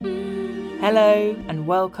Hello and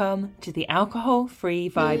welcome to the Alcohol Free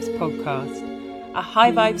Vibes podcast, a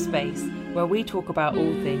high vibe space where we talk about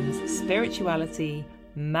all things spirituality,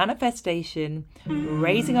 manifestation,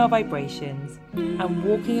 raising our vibrations, and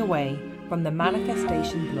walking away from the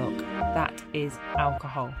manifestation block that is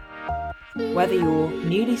alcohol. Whether you're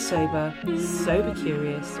newly sober, sober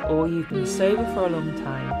curious, or you've been sober for a long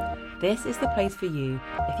time, this is the place for you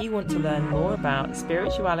if you want to learn more about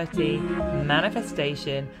spirituality,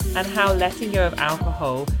 manifestation, and how letting go of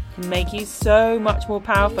alcohol can make you so much more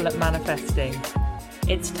powerful at manifesting.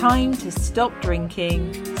 It's time to stop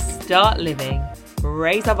drinking, start living,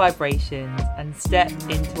 raise our vibrations, and step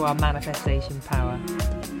into our manifestation power.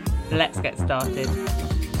 Let's get started.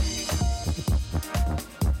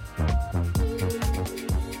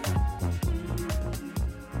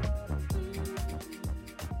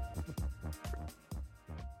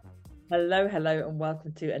 Hello, and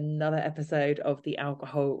welcome to another episode of the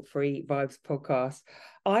Alcohol Free Vibes podcast.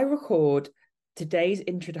 I record today's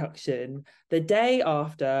introduction the day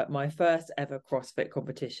after my first ever CrossFit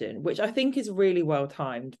competition, which I think is really well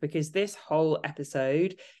timed because this whole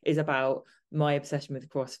episode is about my obsession with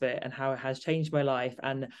CrossFit and how it has changed my life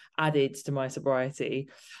and added to my sobriety.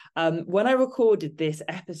 When I recorded this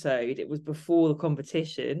episode, it was before the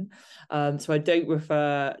competition, so I don't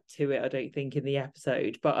refer to it, I don't think, in the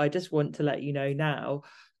episode, but I just want to let you know now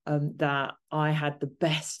that I had the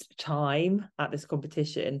best time at this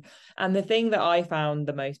competition. And the thing that I found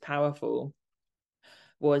the most powerful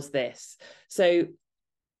was this. So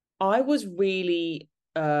I was really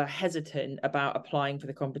hesitant about applying for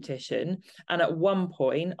the competition, and at one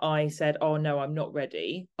point I said, oh no, I'm not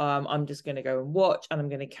ready. I'm just going to go and watch, and I'm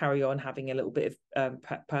going to carry on having a little bit of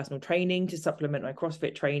personal training to supplement my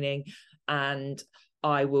CrossFit training, and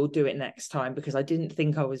I will do it next time because I didn't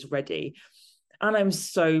think I was ready. And I'm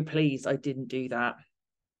so pleased I didn't do that.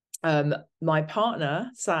 My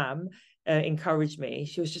partner Sam encouraged me.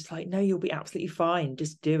 She was just like, no, you'll be absolutely fine,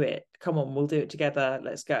 just do it, come on, we'll do it together,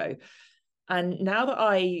 let's go. And now that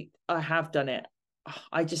I have done it,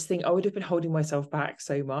 I just think I would have been holding myself back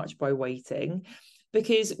so much by waiting,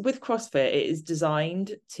 because with CrossFit, it is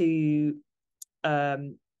designed to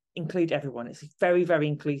include everyone. It's a very, very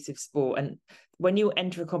inclusive sport. And when you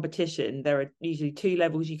enter a competition, there are usually two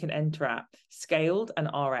levels you can enter at: scaled and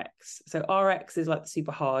RX. So RX is like the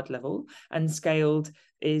super hard level, and scaled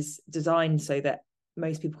is designed so that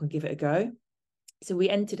most people can give it a go. So we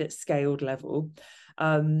entered at scaled level,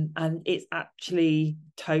 and it's actually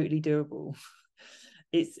totally doable.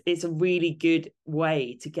 It's a really good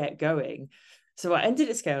way to get going. So I entered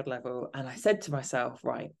at scaled level, and I said to myself,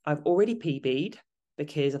 right, I've already PB'd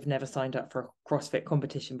because I've never signed up for a CrossFit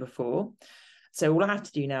competition before. So all I have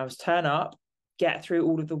to do now is turn up, get through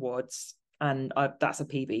all of the WODs, and that's a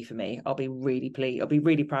PB for me. I'll be really pleased. I'll be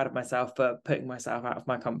really proud of myself for putting myself out of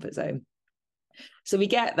my comfort zone. So we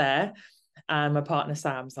get there, and my partner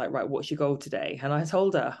Sam's like, right, what's your goal today? And I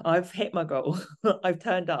told her, I've hit my goal. I've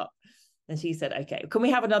turned up. And she said, okay, can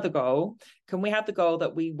we have another goal? Can we have the goal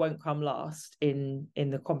that we won't come last in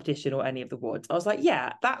the competition or any of the WODs? I was like,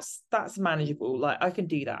 yeah, that's manageable. Like, I can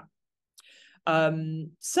do that.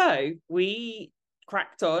 So we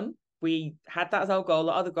cracked on. We had that as our goal.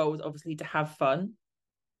 The other goal was obviously to have fun.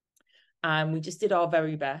 And we just did our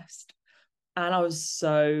very best. And I was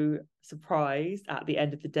so surprised at the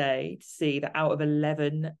end of the day to see that out of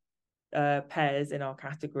 11 pairs in our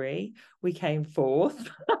category, we came fourth,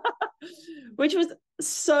 which was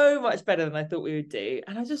so much better than I thought we would do.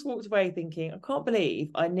 And I just walked away thinking, I can't believe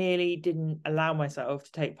I nearly didn't allow myself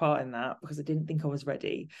to take part in that because I didn't think I was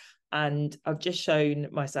ready. And I've just shown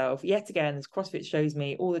myself yet again, as CrossFit shows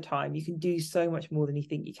me all the time, you can do so much more than you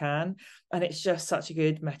think you can. And it's just such a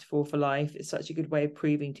good metaphor for life. It's such a good way of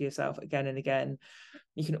proving to yourself again and again,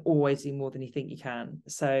 you can always do more than you think you can.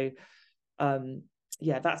 So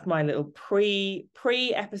yeah, that's my little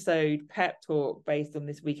pre-episode pep talk based on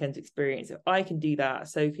this weekend's experience. If I can do that,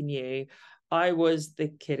 so can you. I was the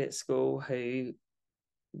kid at school who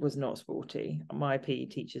was not sporty. My PE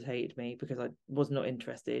teachers hated me because I was not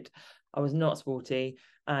interested. I was not sporty,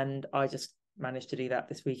 and I just managed to do that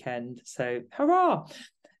this weekend. So hurrah!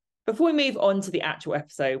 Before we move on to the actual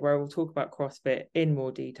episode where we'll talk about CrossFit in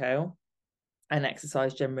more detail and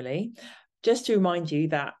exercise generally, just to remind you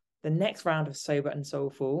that the next round of Sober and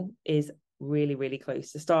Soulful is really, really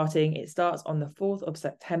close to starting. It starts on the 4th of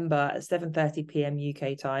September at 7:30 p.m.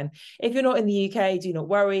 UK time. If you're not in the UK, do not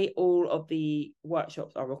worry. All of the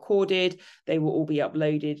workshops are recorded. They will all be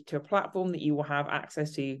uploaded to a platform that you will have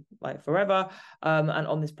access to like forever. And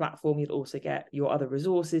on this platform, you'll also get your other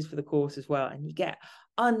resources for the course as well. And you get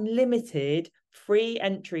unlimited free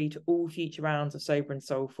entry to all future rounds of Sober and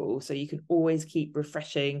Soulful, so you can always keep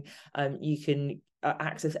refreshing. You can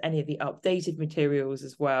access any of the updated materials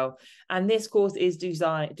as well. And this course is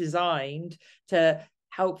designed to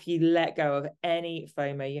help you let go of any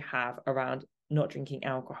FOMO you have around not drinking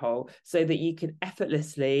alcohol, so that you can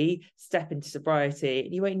effortlessly step into sobriety.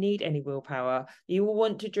 You won't need any willpower. You will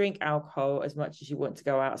want to drink alcohol as much as you want to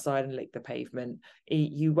go outside and lick the pavement.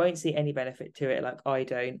 You won't see any benefit to it, like I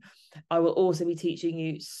don't. I will also be teaching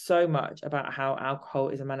you so much about how alcohol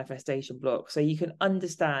is a manifestation block, so you can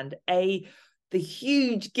understand the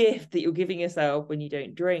huge gift that you're giving yourself when you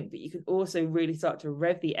don't drink, but you can also really start to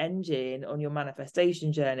rev the engine on your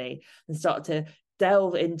manifestation journey and start to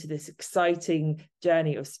delve into this exciting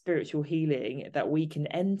journey of spiritual healing that we can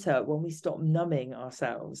enter when we stop numbing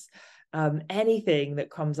ourselves. Anything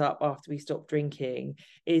that comes up after we stop drinking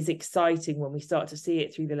is exciting when we start to see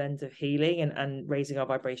it through the lens of healing and raising our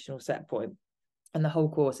vibrational set point. And the whole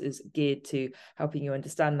course is geared to helping you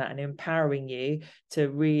understand that and empowering you to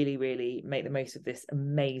really, really make the most of this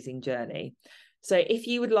amazing journey. So if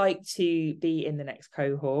you would like to be in the next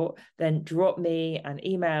cohort, then drop me an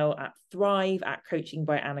email at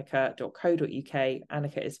thrive@coachingbyannika.co.uk.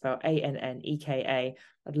 Annika is spelled Anneka.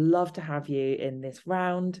 I'd love to have you in this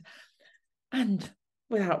round. And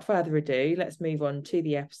without further ado, let's move on to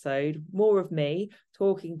the episode. More of me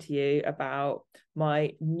talking to you about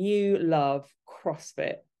my new love,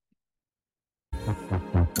 CrossFit.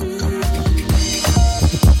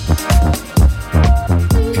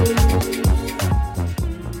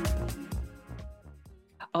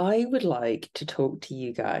 I would like to talk to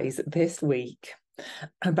you guys this week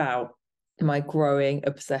about my growing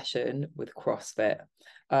obsession with CrossFit.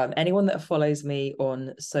 Anyone that follows me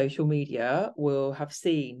on social media will have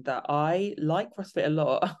seen that I like CrossFit a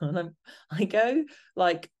lot. And I go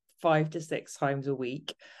like 5 to 6 times a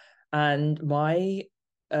week. And my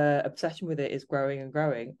obsession with it is growing and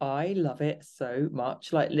growing. I love it so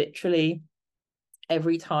much. Like literally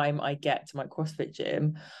every time I get to my CrossFit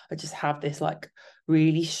gym, I just have this like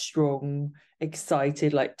really strong,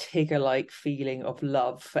 excited, like Tigger-like feeling of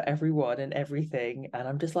love for everyone and everything. And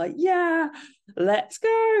I'm just like, yeah, let's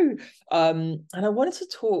go. And I wanted to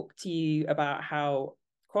talk to you about how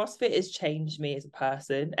CrossFit has changed me as a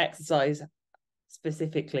person, exercise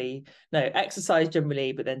generally,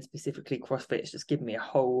 but then specifically CrossFit has just given me a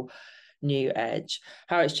whole new edge.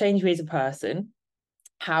 How it's changed me as a person,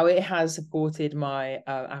 how it has supported my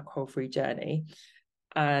alcohol-free journey,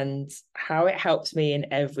 and how it helps me in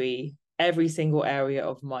every single area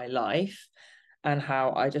of my life, and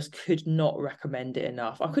how I just could not recommend it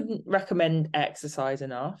enough. I couldn't recommend exercise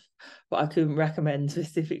enough, but I couldn't recommend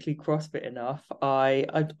specifically CrossFit enough. I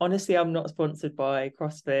honestly, I'm not sponsored by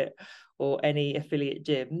CrossFit or any affiliate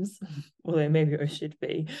gyms, although maybe I should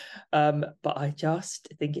be. But I just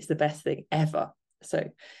think it's the best thing ever. So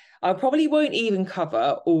I probably won't even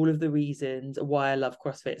cover all of the reasons why I love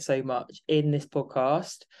CrossFit so much in this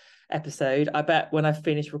podcast episode. I bet when I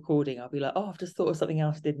finish recording, I'll be like, oh, I've just thought of something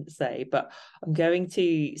else I didn't say, but I'm going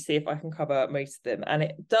to see if I can cover most of them. And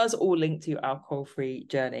it does all link to alcohol-free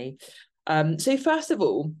journey. So first of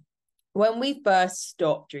all, when we first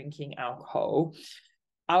stop drinking alcohol,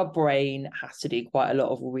 our brain has to do quite a lot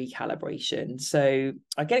of recalibration. So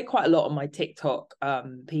I get it quite a lot on my TikTok.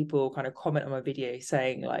 People kind of comment on my video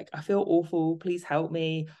saying like, I feel awful, please help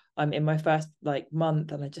me. I'm in my first like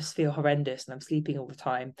month and I just feel horrendous and I'm sleeping all the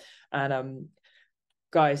time. And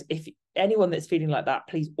guys, if anyone that's feeling like that,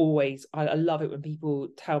 please always, I love it when people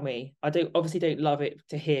tell me. I don't love it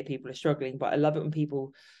to hear people are struggling, but I love it when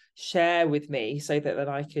people share with me so that then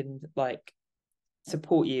I can like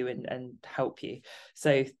support you and help you.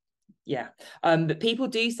 So yeah, but people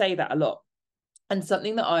do say that a lot, and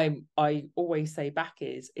something that I always say back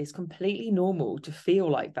is completely normal to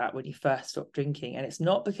feel like that when you first stop drinking. And it's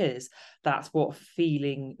not because that's what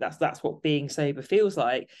being sober feels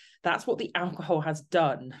like. That's what the alcohol has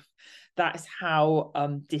done. That's how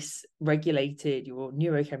dysregulated your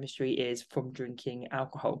neurochemistry is from drinking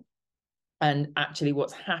alcohol. And actually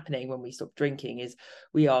what's happening when we stop drinking is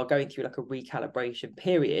we are going through like a recalibration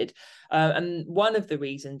period. And one of the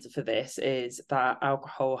reasons for this is that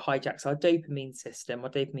alcohol hijacks our dopamine system, our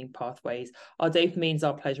dopamine pathways. Our dopamine is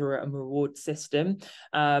our pleasure and reward system.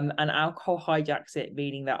 And alcohol hijacks it,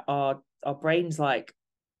 meaning that our brain's like,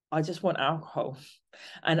 I just want alcohol.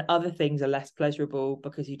 And other things are less pleasurable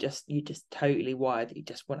because you just totally wired that you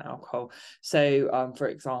just want alcohol. So for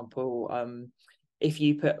example, if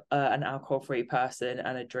you put an alcohol-free person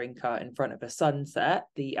and a drinker in front of a sunset,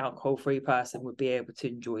 the alcohol-free person would be able to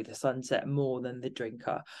enjoy the sunset more than the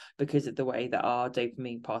drinker because of the way that our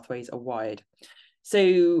dopamine pathways are wired.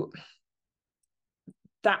 So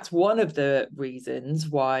that's one of the reasons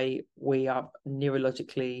why we are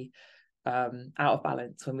neurologically out of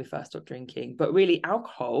balance when we first stop drinking. But really,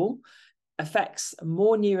 alcohol affects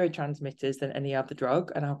more neurotransmitters than any other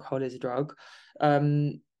drug, and alcohol is a drug.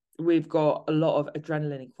 We've got a lot of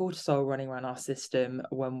adrenaline and cortisol running around our system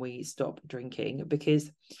when we stop drinking,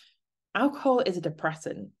 because alcohol is a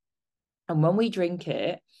depressant. And when we drink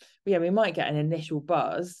it, we might get an initial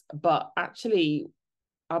buzz, but actually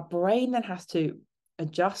our brain then has to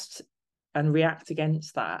adjust and react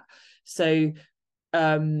against that. So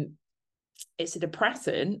it's a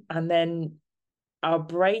depressant, and then our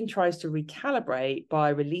brain tries to recalibrate by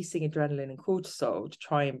releasing adrenaline and cortisol to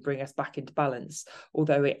try and bring us back into balance,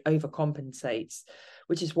 although it overcompensates,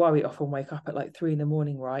 which is why we often wake up at like 3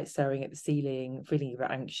 a.m, right, staring at the ceiling, feeling a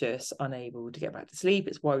bit anxious, unable to get back to sleep.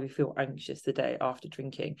 It's why we feel anxious the day after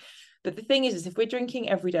drinking. But the thing is if we're drinking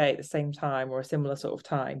every day at the same time or a similar sort of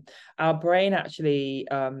time, our brain actually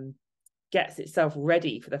gets itself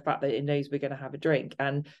ready for the fact that it knows we're going to have a drink,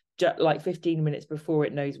 and just like 15 minutes before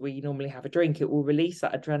it knows we normally have a drink, it will release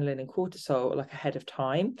that adrenaline and cortisol like ahead of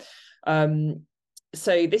time.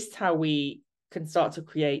 So this is how we can start to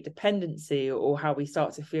create dependency, or how we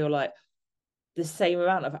start to feel like the same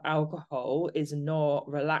amount of alcohol is not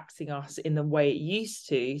relaxing us in the way it used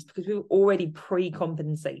to. It's because we were already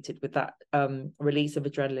pre-compensated with that release of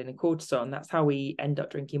adrenaline and cortisol, and that's how we end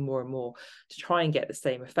up drinking more and more to try and get the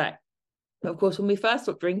same effect. Of course, when we first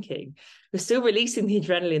stop drinking, we're still releasing the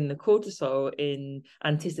adrenaline and the cortisol in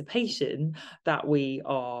anticipation that we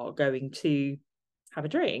are going to have a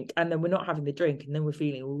drink, and then we're not having the drink, and then we're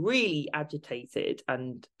feeling really agitated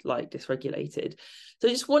and like dysregulated. So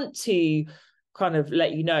I just want to kind of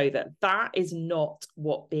let you know that that is not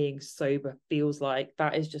what being sober feels like.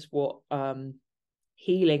 That is just what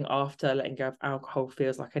healing after letting go of alcohol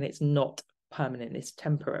feels like, and it's not permanent, it's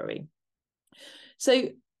temporary. So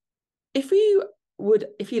if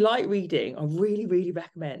you like reading, I really, really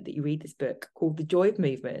recommend that you read this book called The Joy of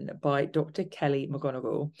Movement by Dr. Kelly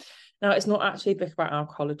McGonigal. Now, it's not actually a book about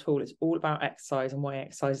alcohol at all. It's all about exercise and why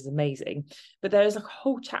exercise is amazing. But there's like a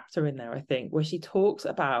whole chapter in there, I think, where she talks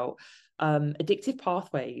about addictive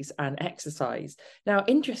pathways and exercise. Now,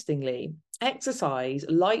 interestingly, exercise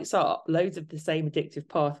lights up loads of the same addictive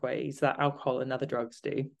pathways that alcohol and other drugs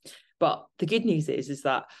do. But the good news is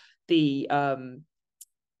that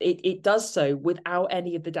it does so without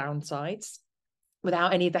any of the downsides,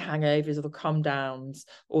 without any of the hangovers or the come downs,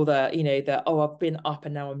 or the I've been up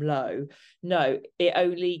and now I'm low. No, it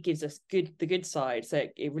only gives us the good side. So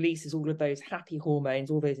it releases all of those happy hormones,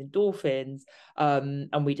 all those endorphins,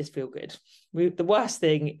 and we just feel good. The worst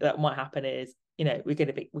thing that might happen is, we're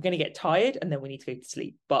going to get tired, and then we need to go to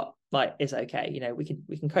sleep, but like, it's okay.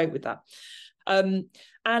 We can cope with that. And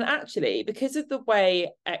actually, because of the way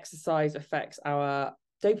exercise affects our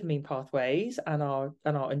dopamine pathways and our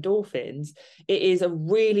endorphins, it is a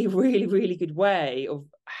really, really, really good way of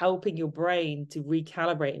helping your brain to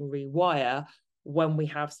recalibrate and rewire when we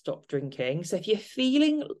have stopped drinking. So if you're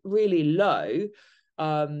feeling really low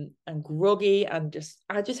and groggy and just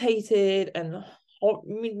agitated and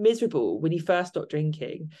miserable when you first stop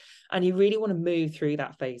drinking, and you really want to move through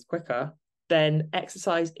that phase quicker, then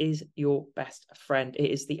exercise is your best friend.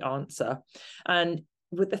 It is the answer. And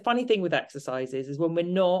the funny thing with exercise is when we're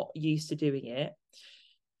not used to doing it,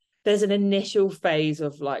 there's an initial phase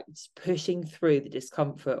of like pushing through the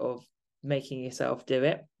discomfort of making yourself do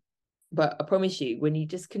it. But I promise you, when you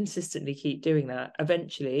just consistently keep doing that,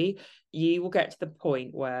 eventually you will get to the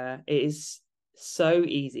point where it is so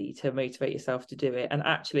easy to motivate yourself to do it. And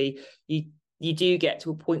actually, you do get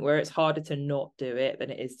to a point where it's harder to not do it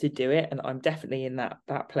than it is to do it. And I'm definitely in that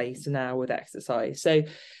place now with exercise. So it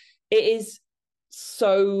is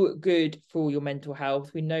so good for your mental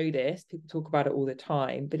health. We know this, people talk about it all the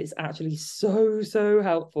time, but it's actually so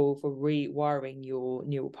helpful for rewiring your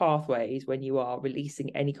neural pathways when you are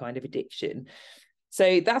releasing any kind of addiction.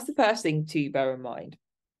 So that's the first thing to bear in mind.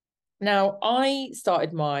 Now, I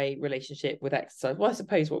started my relationship with exercise. Well, I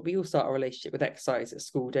suppose we all start a relationship with exercise at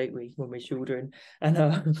school, don't we, when we're children? And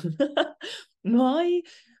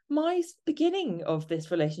my beginning of this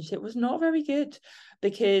relationship was not very good,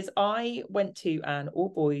 because I went to an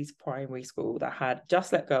all-boys primary school that had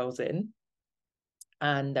just let girls in,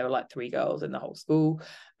 and there were like 3 girls in the whole school,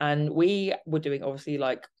 and we were doing obviously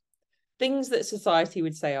like things that society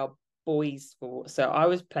would say are boys' sports. So I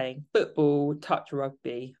was playing football, touch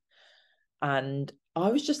rugby, and I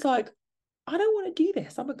was just like, I don't want to do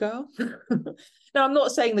this. I'm a girl. Now, I'm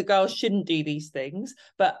not saying the girls shouldn't do these things,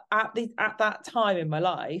 but at that time in my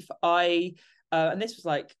life, and this was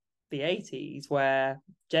like the 80s, where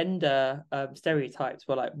gender stereotypes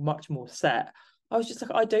were like much more set, I was just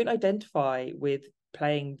like, I don't identify with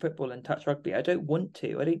playing football and touch rugby. I don't want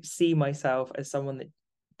to. I don't see myself as someone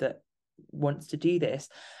that wants to do this.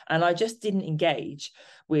 And I just didn't engage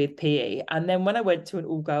with PE. And then when I went to an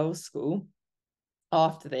all-girls school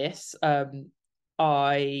after this,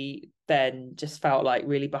 I then just felt like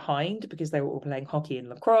really behind because they were all playing hockey and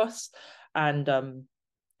lacrosse. And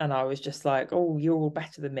I was just like, oh, you're all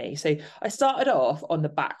better than me. So I started off on the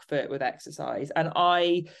back foot with exercise, and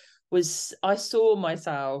I saw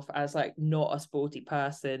myself as like not a sporty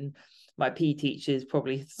person. My PE teachers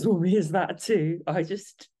probably saw me as that too. I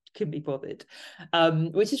just couldn't be bothered,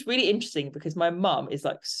 which is really interesting because my mum is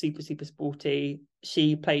like super sporty.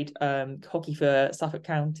 She played hockey for Suffolk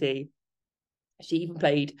County. She even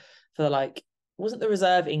played for like, wasn't the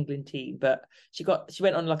reserve England team, but she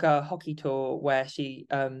went on like a hockey tour where she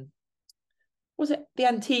was it the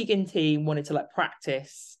Antiguan team wanted to like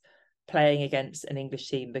practice playing against an English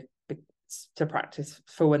team to practice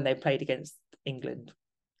for when they played against England.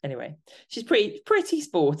 Anyway, she's pretty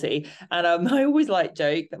sporty, and I always like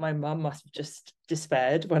joke that my mum must have just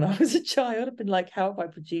despaired when I was a child. I've been like, how have I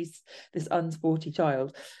produced this unsporty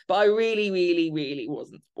child? But I really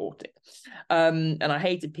wasn't sporty, and I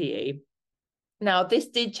hated PE. Now, this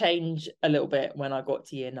did change a little bit when I got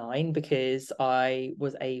to year 9 because I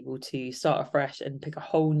was able to start afresh and pick a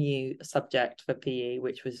whole new subject for PE,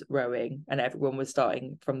 which was rowing, and everyone was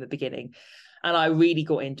starting from the beginning. And I really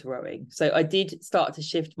got into rowing. So I did start to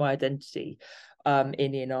shift my identity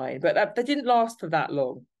in year 9, but that didn't last for that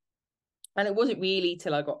long. And it wasn't really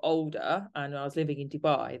till I got older and I was living in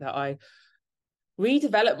Dubai that I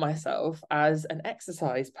redevelop myself as an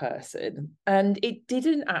exercise person. And it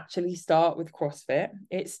didn't actually start with CrossFit.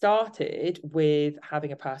 It started with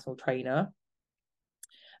having a personal trainer.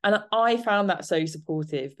 And I found that so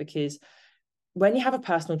supportive because when you have a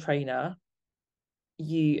personal trainer,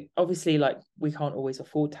 you obviously, like, we can't always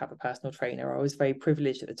afford to have a personal trainer. I was very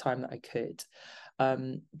privileged at the time that I could.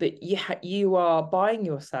 But you are buying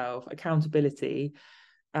yourself accountability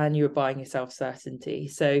and you're buying yourself certainty.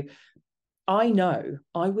 So I know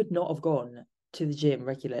I would not have gone to the gym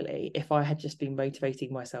regularly if I had just been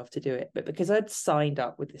motivating myself to do it. But because I'd signed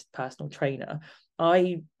up with this personal trainer,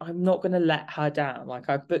 I'm not going to let her down. Like,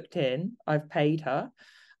 I've booked in, I've paid her.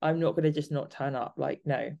 I'm not going to just not turn up. Like,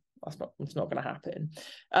 no, it's not going to happen.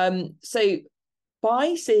 So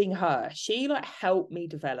by seeing her, she like helped me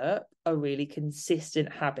develop a really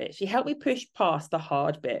consistent habit. She helped me push past the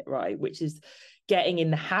hard bit, right, which is getting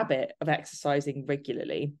in the habit of exercising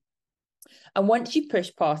regularly. And once you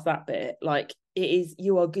push past that bit, like,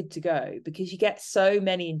 you are good to go because you get so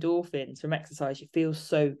many endorphins from exercise. You feel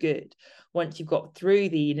so good. Once you've got through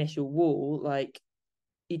the initial wall, like,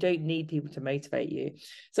 you don't need people to motivate you.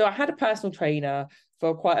 So I had a personal trainer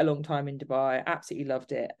for quite a long time in Dubai. I absolutely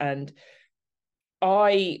loved it. And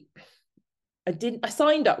I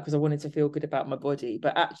signed up because I wanted to feel good about my body,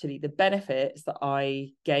 but actually the benefits that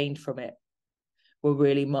I gained from it were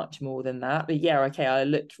really much more than that. But yeah, okay, I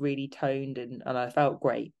looked really toned and I felt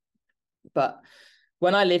great. But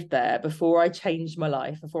when I lived there, before I changed my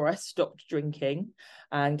life, before I stopped drinking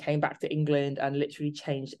and came back to England and literally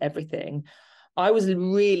changed everything, I was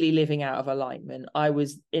really living out of alignment. I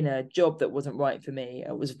was in a job that wasn't right for me.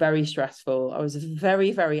 It was very stressful. I was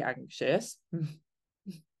very anxious,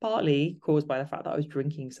 partly caused by the fact that I was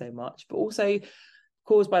drinking so much, but also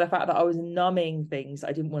caused by the fact that I was numbing things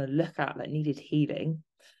I didn't want to look at that needed healing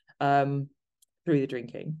through the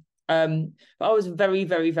drinking. But I was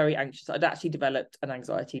very anxious. I'd actually developed an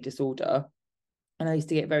anxiety disorder, and I used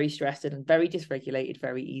to get very stressed and very dysregulated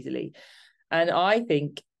very easily. And I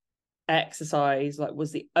think exercise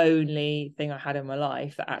was the only thing I had in my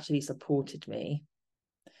life that actually supported me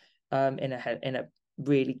in a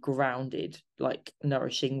really grounded,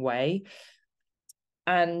 nourishing way.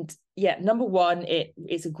 And yeah, number one,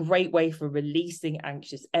 it's a great way for releasing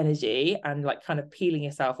anxious energy and kind of peeling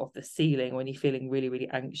yourself off the ceiling when you're feeling really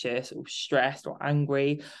anxious or stressed or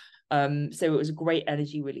angry. So it was a great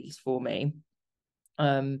energy release for me.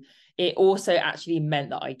 It also actually meant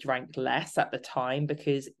that I drank less at the time,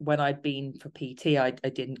 because when I'd been for PT, I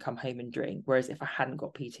didn't come home and drink. Whereas if I hadn't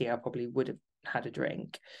got PT, I probably would have had a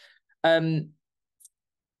drink. But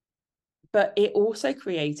it also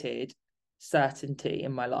created certainty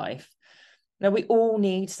in my life. Now, we all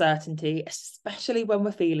need certainty, especially when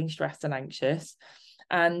we're feeling stressed and anxious.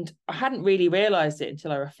 And I hadn't really realized it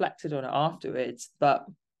until I reflected on it afterwards, but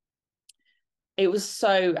it was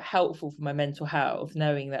so helpful for my mental health,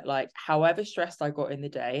 knowing that however stressed I got in the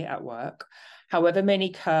day at work, however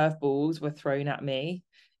many curveballs were thrown at me,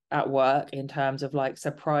 at work in terms of like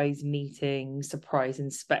surprise meetings, surprise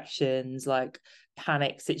inspections, like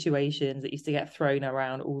panic situations that used to get thrown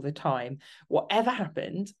around all the time. Whatever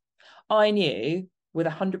happened, I knew with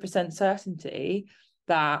 100% certainty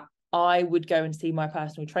that I would go and see my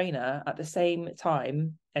personal trainer at the same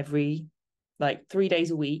time every, like 3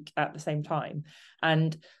 days a week at the same time.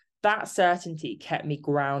 And that certainty kept me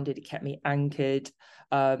grounded. It kept me anchored.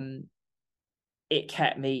 It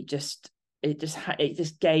kept me it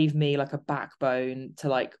just gave me like a backbone to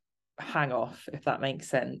like hang off, if that makes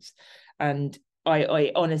sense. And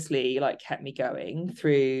I honestly like kept me going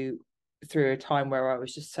through a time where I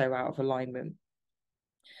was just so out of alignment.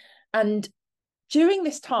 And during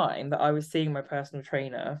this time that I was seeing my personal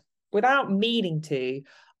trainer, without meaning to,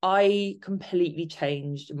 I completely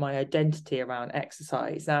changed my identity around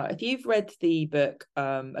exercise. Now, if you've read the book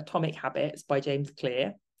Atomic Habits by James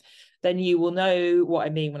Clear, then you will know what I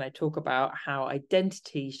mean when I talk about how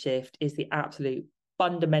identity shift is the absolute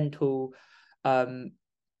fundamental I'm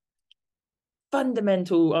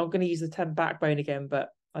going to use the term backbone again, but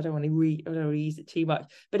I don't want to use it too much,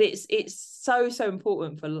 but it's so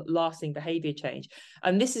important for lasting behavior change.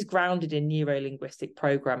 And this is grounded in neuro-linguistic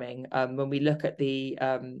programming. When we look at the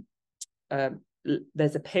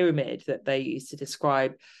there's a pyramid that they use to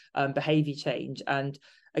describe behavior change, and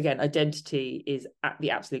again, identity is at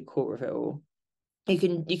the absolute core of it all. You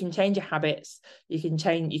can change your habits, you can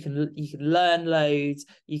learn loads,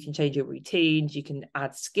 you can change your routines, you can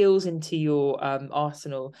add skills into your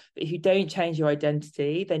arsenal, but if you don't change your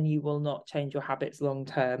identity, then you will not change your habits long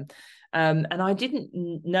term. And I didn't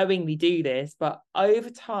knowingly do this, but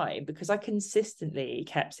over time, because I consistently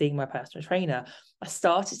kept seeing my personal trainer, I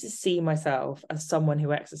started to see myself as someone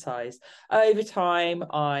who exercised. Over time,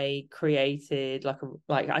 I created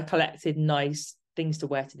I collected nice things to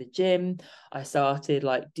wear to the gym. I started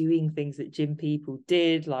like doing things that gym people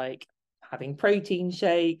did, like having protein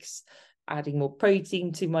shakes, adding more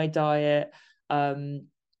protein to my diet.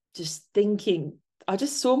 Just thinking, I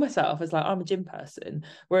just saw myself as like, I'm a gym person.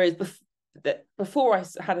 Whereas before I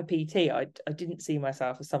had a PT, I didn't see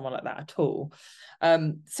myself as someone like that at all.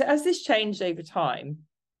 So as this changed over time,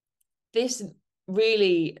 this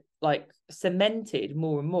really like cemented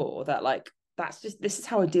more and more that like, this is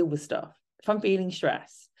how I deal with stuff. If I'm feeling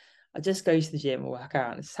stressed, I just go to the gym and work out,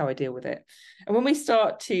 and this is how I deal with it. And when we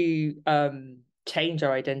start to change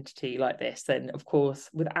our identity like this, then of course,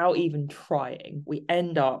 without even trying, we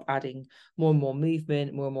end up adding more and more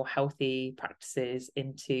movement, more and more healthy practices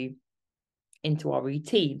into our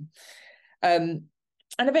routine. And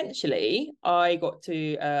eventually I got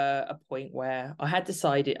to a point where I had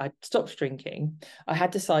decided I'd stopped drinking. I had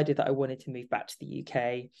decided that I wanted to move back to the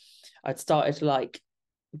UK. I'd started to like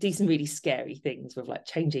do some really scary things with like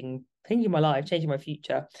changing my life, changing my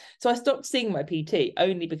future. So I stopped seeing my PT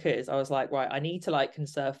only because I was like, right, I need to like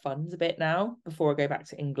conserve funds a bit now before I go back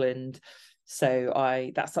to England. So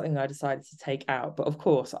that's something I decided to take out. But of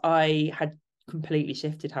course, I had completely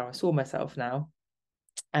shifted how I saw myself now,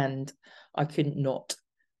 and I couldn't not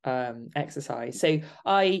exercise. So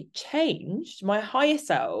I changed. My higher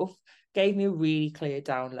self gave me a really clear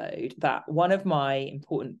download that one of my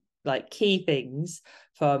important like key things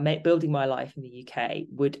for building my life in the UK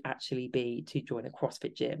would actually be to join a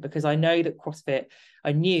CrossFit gym, because I know that CrossFit,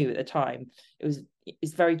 I knew at the time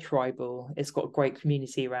it's very tribal, it's got a great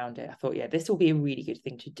community around it. I thought, yeah, this will be a really good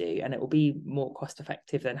thing to do, and it will be more cost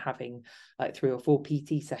effective than having like 3 or 4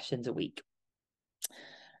 PT sessions a week.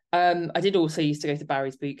 I did also used to go to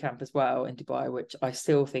Barry's boot camp as well in Dubai, which I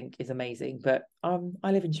still think is amazing, but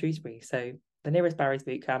I live in Shrewsbury, so the nearest Barry's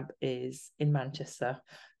boot camp is in Manchester.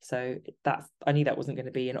 So I knew that wasn't going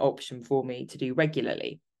to be an option for me to do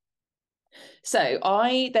regularly. So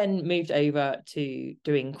I then moved over to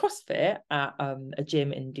doing CrossFit at a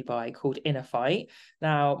gym in Dubai called Inner Fight.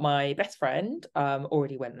 Now, my best friend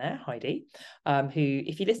already went there, Heidi, who,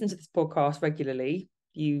 if you listen to this podcast regularly,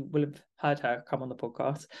 you will have heard her come on the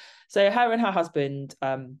podcast. So her and her husband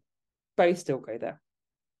both still go there.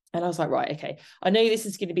 And I was like, right, okay, I know this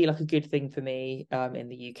is going to be like a good thing for me in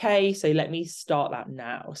the UK, so let me start that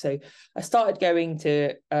now. So I started going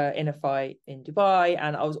to Inner Fight in Dubai,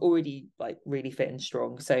 and I was already like really fit and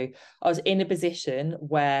strong. So I was in a position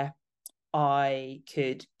where I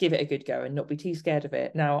could give it a good go and not be too scared of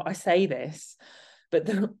it. Now, I say this, but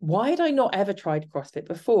why had I not ever tried CrossFit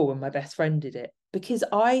before when my best friend did it? Because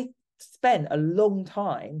I spent a long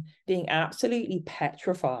time being absolutely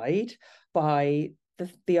petrified by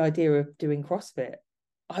the idea of doing CrossFit.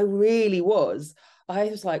 I really was. I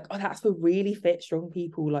was like, oh, that's for really fit, strong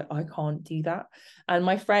people. Like, I can't do that. And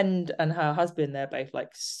my friend and her husband, they're both like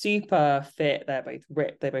super fit. They're both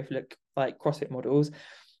ripped. They both look like CrossFit models.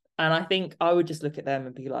 And I think I would just look at them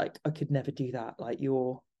and be like, I could never do that. Like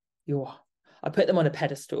I put them on a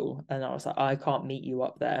pedestal and I was like, I can't meet you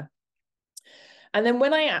up there. And then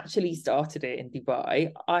when I actually started it in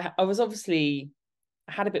Dubai, I was obviously,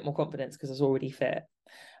 I had a bit more confidence because I was already fit.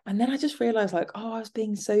 And then I just realized like, oh, I was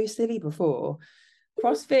being so silly before.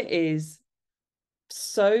 CrossFit is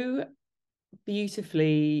so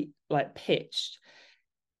beautifully like pitched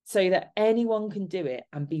so that anyone can do it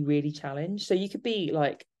and be really challenged. So you could be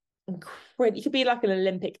like incredible, you could be like an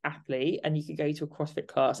Olympic athlete and you could go to a CrossFit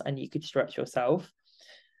class and you could stretch yourself,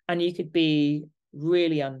 and you could be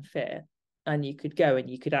really unfit and you could go and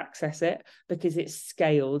you could access it because it's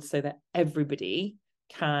scaled so that everybody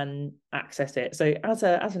can access it. So as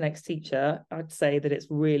an ex-teacher, I'd say that it's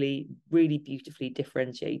really, really beautifully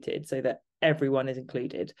differentiated so that everyone is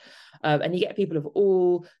included. And you get people of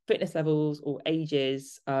all fitness levels or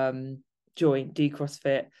ages do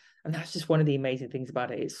CrossFit. And that's just one of the amazing things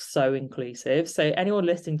about it. It's so inclusive. So anyone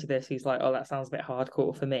listening to this who's like, oh, that sounds a bit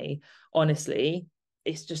hardcore for me, honestly,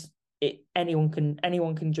 it's just anyone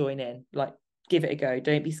can join in. Like, give it a go.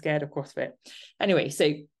 Don't be scared of CrossFit. Anyway,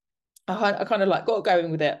 so I kind of like got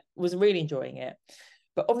going with it, was really enjoying it,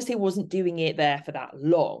 but obviously wasn't doing it there for that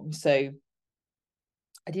long. So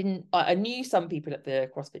I knew some people at the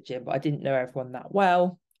CrossFit gym, but I didn't know everyone that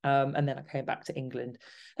well. And then I came back to England.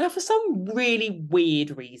 Now, for some really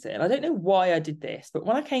weird reason, I don't know why I did this, but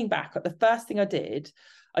when I came back, the first thing I did,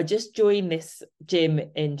 I just joined this gym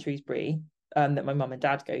in Shrewsbury that my mum and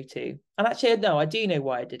dad go to. And actually, no, I do know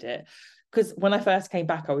why I did it. Because when I first came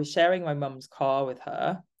back, I was sharing my mum's car with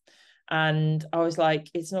her. And I was like,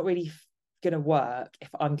 it's not really going to work if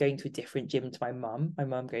I'm going to a different gym to my mum. My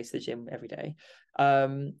mum goes to the gym every day.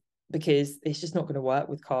 Because it's just not going to work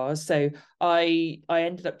with cars. So I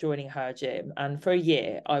ended up joining her gym. And for a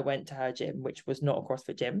year, I went to her gym, which was not a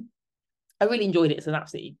CrossFit gym. I really enjoyed it. It's an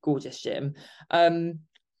absolutely gorgeous gym.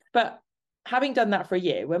 But having done that for a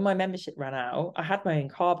year, when my membership ran out, I had my own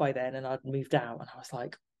car by then and I'd moved out. And I was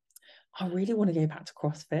like, I really want to go back to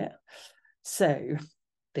CrossFit. So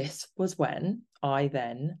this was when I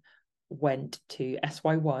then went to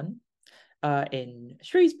SY1 in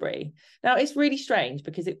Shrewsbury. Now, it's really strange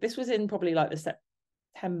because this was in probably like the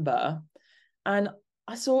September, and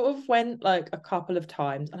I sort of went like a couple of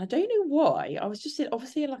times, and I don't know why. I was just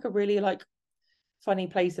obviously in like a really like funny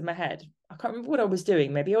place in my head. I can't remember what I was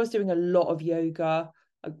doing. Maybe I was doing a lot of yoga,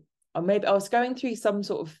 or maybe I was going through some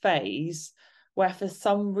sort of phase where for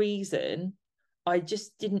some reason I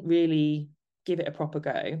just didn't really give it a proper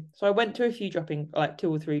go. So I went to a few like 2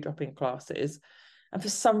 or 3 drop-in classes, and for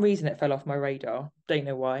some reason it fell off my radar. Don't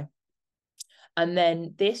know why. And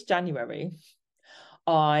then this January,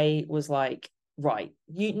 I was like, right,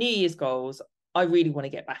 New Year's goals. I really want to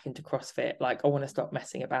get back into CrossFit. Like, I want to stop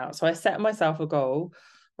messing about. So I set myself a goal.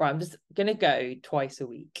 Right, I'm just going to go twice a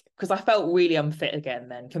week because I felt really unfit again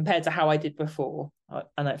then compared to how I did before.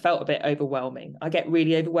 And it felt a bit overwhelming. I get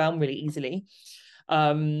really overwhelmed really easily,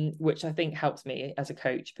 which I think helps me as a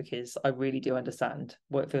coach because I really do understand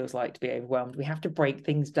what it feels like to be overwhelmed. We have to break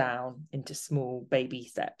things down into small baby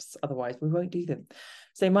steps. Otherwise, we won't do them.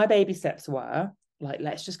 So my baby steps were like,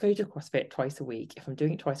 let's just go to CrossFit twice a week. If I'm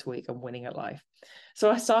doing it twice a week, I'm winning at life. So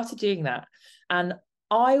I started doing that. And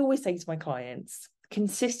I always say to my clients,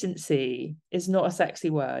 consistency is not a sexy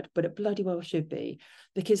word, but it bloody well should be,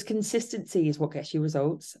 because consistency is what gets you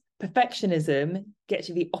results. Perfectionism gets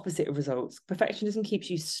you the opposite of results. Perfectionism keeps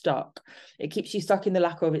you stuck. It keeps you stuck in the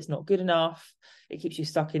lack of it's not good enough. It keeps you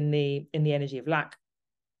stuck in the energy of lack.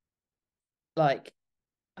 Like,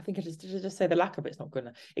 I think did I just say the lack of it's not good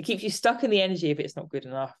enough? It keeps you stuck in the energy of it's not good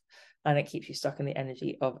enough, and it keeps you stuck in the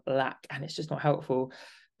energy of lack, and it's just not helpful.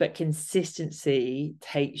 But consistency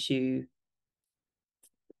takes you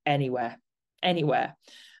anywhere.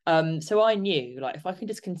 So I knew, like, if I can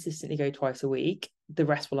just consistently go twice a week, the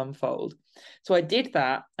rest will unfold. So I did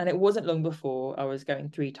that, and it wasn't long before I was going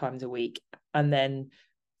 3 times a week, and then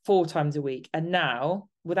 4 times a week, and now,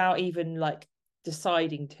 without even like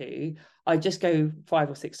deciding to, I just go 5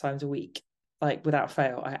 or 6 times a week, like without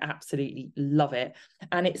fail. I absolutely love it,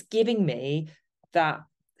 and it's giving me that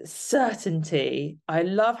certainty. I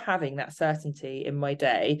love having that certainty in my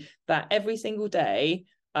day, that every single day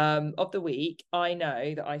of the week, I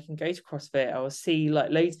know that I can go to CrossFit. I will see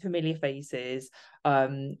like loads of familiar faces,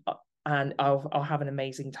 and I'll have an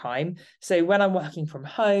amazing time. So when I'm working from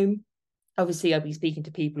home, obviously I'll be speaking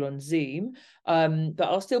to people on Zoom, but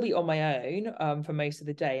I'll still be on my own for most of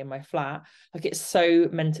the day in my flat. Like, it's so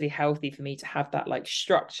mentally healthy for me to have that like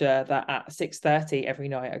structure that at 6:30 every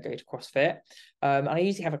night I go to CrossFit. And I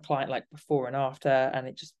usually have a client like before and after, and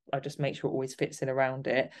I just make sure it always fits in around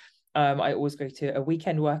it. I always go to a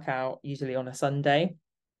weekend workout, usually on a Sunday.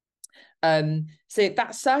 So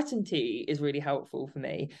that certainty is really helpful for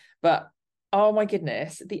me. But oh my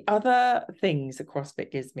goodness, the other things that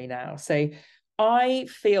CrossFit gives me now. So I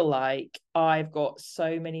feel like I've got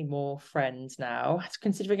so many more friends now,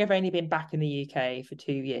 considering I've only been back in the UK for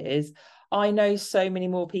 2 years. I know so many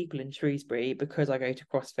more people in Shrewsbury because I go to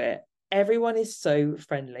CrossFit. Everyone is so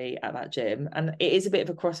friendly at that gym, and it is a bit of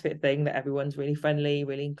a CrossFit thing that everyone's really friendly,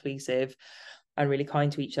 really inclusive, and really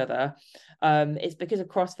kind to each other. It's because of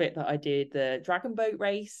CrossFit that I did the dragon boat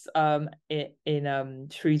race in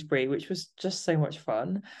Shrewsbury, which was just so much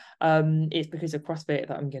fun. It's because of CrossFit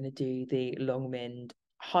that I'm going to do the Longmynd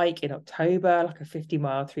hike in October, like a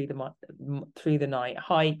 50-mile through the night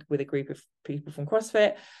hike with a group of people from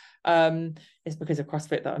CrossFit. It's because of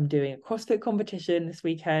CrossFit that I'm doing a CrossFit competition this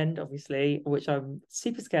weekend, obviously, which I'm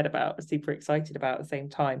super scared about, super excited about at the same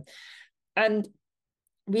time. And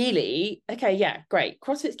really, okay, yeah, great.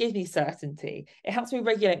 CrossFit gives me certainty. It helps me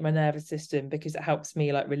regulate my nervous system because it helps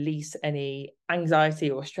me like release any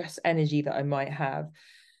anxiety or stress energy that I might have.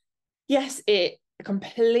 Yes, it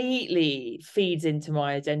completely feeds into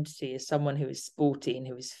my identity as someone who is sporty and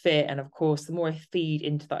who is fit. And of course, the more I feed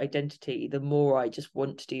into that identity, the more I just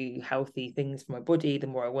want to do healthy things for my body, the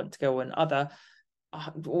more I want to go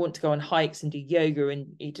on hikes and do yoga, and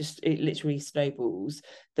it literally snowballs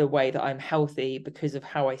the way that I'm healthy because of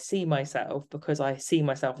how I see myself, because I see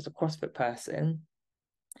myself as a CrossFit person.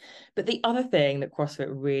 But the other thing that CrossFit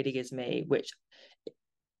really gives me, which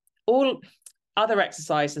all other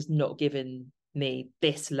exercise has not given me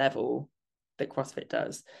this level that CrossFit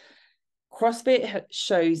does. CrossFit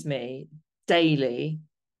shows me daily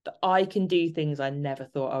that I can do things I never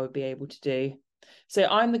thought I would be able to do. So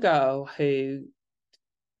I'm the girl who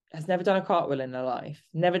has never done a cartwheel in her life,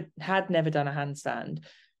 never done a handstand,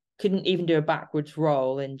 couldn't even do a backwards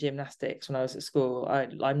roll in gymnastics when I was at school.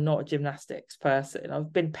 I'm not a gymnastics person.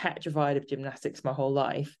 I've been petrified of gymnastics my whole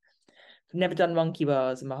life. I've never done monkey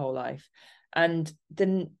bars in my whole life. And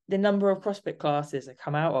the number of CrossFit classes I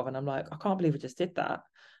come out of, and I'm like, I can't believe I just did that.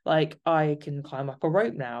 Like, I can climb up a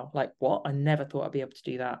rope now. Like, what? I never thought I'd be able to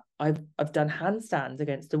do that. I've done handstands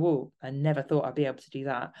against a wall. I never thought I'd be able to do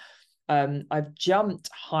that. I've jumped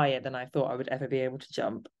higher than I thought I would ever be able to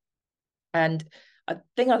jump. And a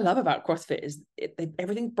thing I love about CrossFit is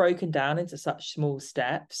everything's broken down into such small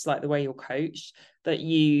steps, like the way you're coached, that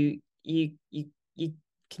you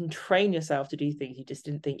can train yourself to do things you just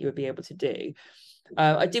didn't think you would be able to do.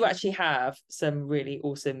 I do actually have some really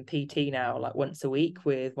awesome PT now, like once a week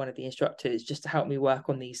with one of the instructors, just to help me work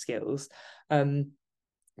on these skills.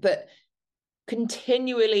 But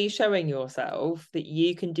continually showing yourself that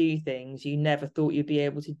you can do things you never thought you'd be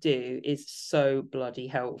able to do is so bloody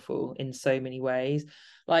helpful in so many ways.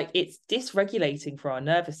 Like, it's dysregulating for our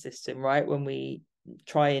nervous system, right? When we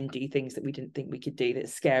try and do things that we didn't think we could do that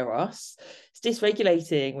scare us. It's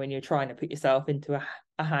dysregulating when you're trying to put yourself into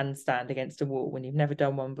a handstand against a wall when you've never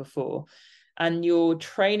done one before. And you're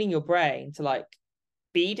training your brain to like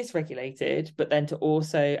be dysregulated, but then to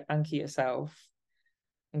also anchor yourself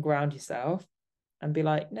and ground yourself and be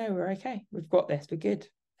like, no, we're okay. We've got this. We're good.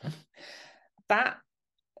 That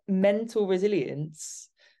mental resilience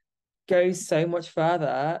goes so much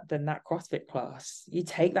further than that CrossFit class. You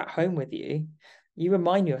take that home with you. You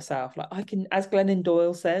remind yourself, like, I can, as Glennon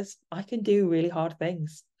Doyle says, I can do really hard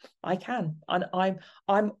things. I can. And I'm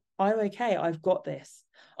okay. I've got this.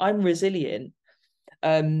 I'm resilient.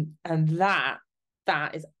 And that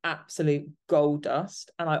is absolute gold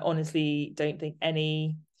dust. And I honestly don't think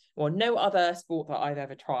no other sport that I've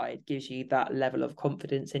ever tried gives you that level of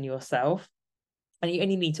confidence in yourself. And you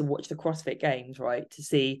only need to watch the CrossFit Games, right, to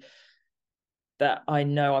see that I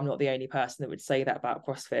know I'm not the only person that would say that about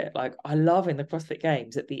CrossFit. Like, I love in the CrossFit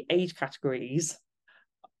Games that the age categories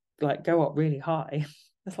like go up really high.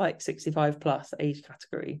 It's like 65 plus age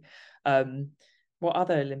category. What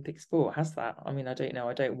other Olympic sport has that? I mean, I don't know.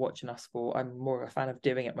 I don't watch enough sport. I'm more of a fan of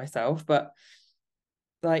doing it myself. But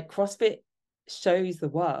like, CrossFit shows the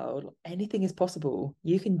world anything is possible.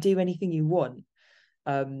 You can do anything you want.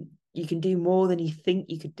 You can do more than you think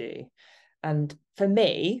you could do. And for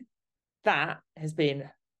me, that has been,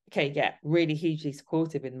 okay, yeah, really hugely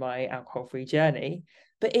supportive in my alcohol-free journey,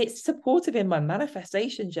 but it's supportive in my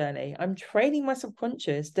manifestation journey. I'm training my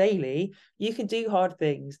subconscious daily. You can do hard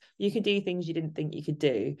things. You can do things you didn't think you could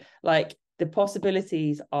do. Like, the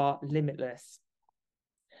possibilities are limitless.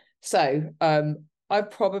 So I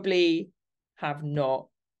probably have not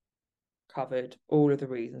covered all of the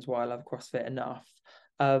reasons why I love CrossFit enough.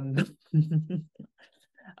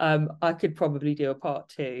 I could probably do a part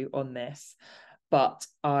 2 on this. But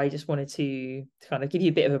I just wanted to kind of give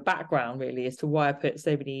you a bit of a background really as to why I put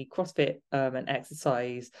so many CrossFit and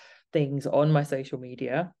exercise things on my social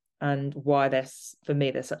media, and why for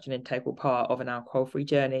me they're such an integral part of an alcohol-free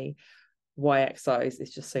journey, why exercise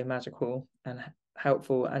is just so magical and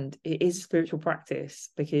helpful, and it is a spiritual practice,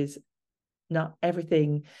 because not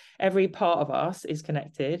every part of us is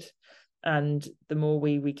connected, and the more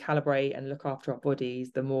we recalibrate and look after our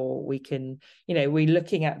bodies, the more we can, we're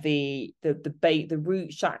looking at the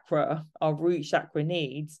root chakra, our root chakra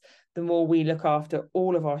needs. The more we look after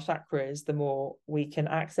all of our chakras, the more we can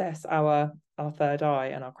access our third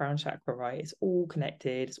eye and our crown chakra, right? It's all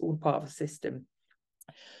connected, it's all part of a system.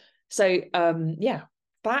 So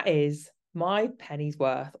that is my penny's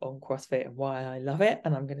worth on CrossFit and why I love it.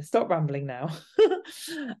 And I'm going to stop rambling now.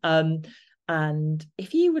 And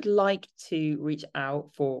if you would like to reach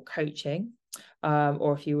out for coaching,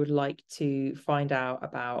 or if you would like to find out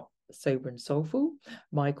about Sober and Soulful,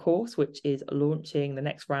 my course, which is launching, the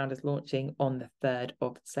next round is launching on the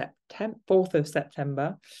 4th of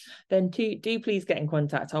September, then do please get in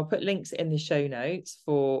contact. I'll put links in the show notes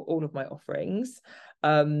for all of my offerings.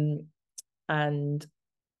 And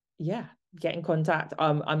yeah, get in contact.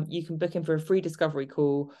 You can book in for a free discovery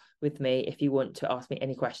call with me if you want to ask me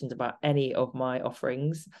any questions about any of my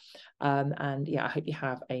offerings. And yeah, I hope you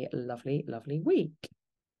have a lovely, lovely week.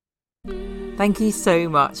 Thank you so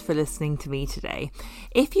much for listening to me today.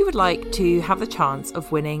 If you would like to have the chance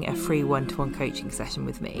of winning a free one-to-one coaching session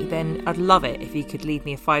with me, then I'd love it if you could leave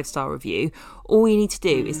me a 5-star review. All you need to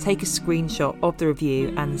do is take a screenshot of the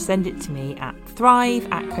review and send it to me at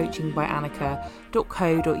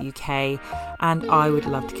thrive@coachingbyannika.co.uk, and I would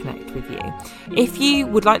love to connect with you. If you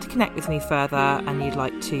would like to connect with me further and you'd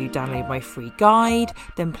like to download my free guide,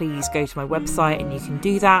 then please go to my website and you can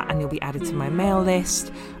do that, and you'll be added to my mail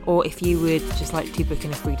list. Or if you would just like to book in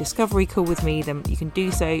a free discovery call with me, then you can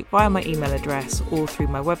do so via my email address or through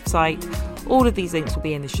my website. All of these links will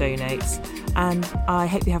be in the show notes. And I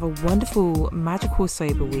hope you have a wonderful, magical,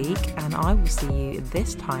 sober week, and I will see you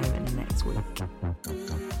this time next week.